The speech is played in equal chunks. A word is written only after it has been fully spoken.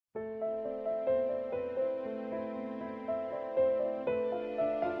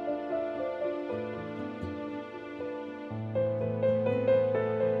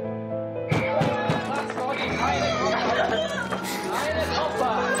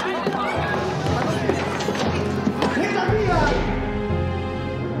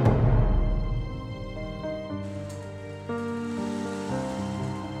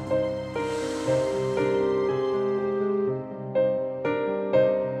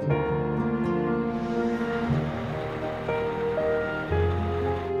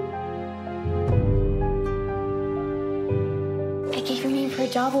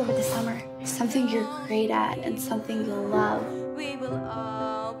job over the summer. Something you're great at and something you'll love. We will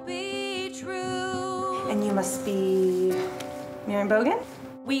all be true. And you must be Miriam Bogan?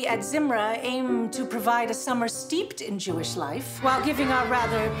 We at Zimra aim to provide a summer steeped in Jewish life while giving our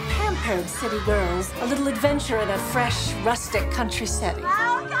rather pampered city girls a little adventure in a fresh, rustic country setting.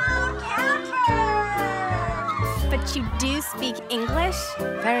 But you do speak English?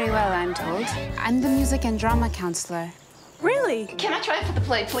 Very well, I'm told. I'm the music and drama counselor. Really? Can I try for the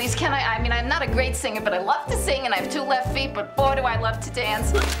play, please? Can I? I mean, I'm not a great singer, but I love to sing, and I have 2 left feet, but boy, do I love to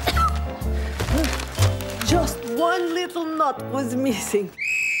dance. Just one little knot was missing.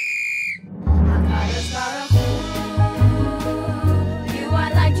 You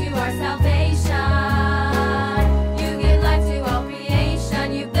are light, you are salvation. You give life to all creation.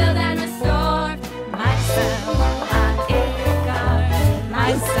 You build and restore. Myself,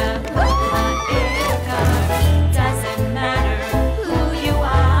 myself, doesn't matter who you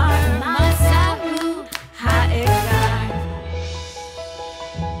are. Myself,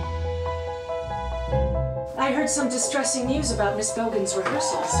 I heard some distressing news about Miss Bogan's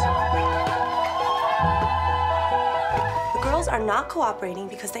rehearsals. The girls are not cooperating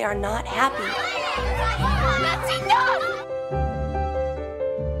because they are not happy. That's enough!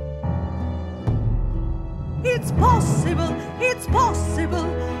 It's possible, it's possible.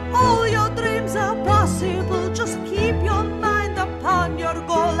 All your dreams are possible. Just keep your mind upon your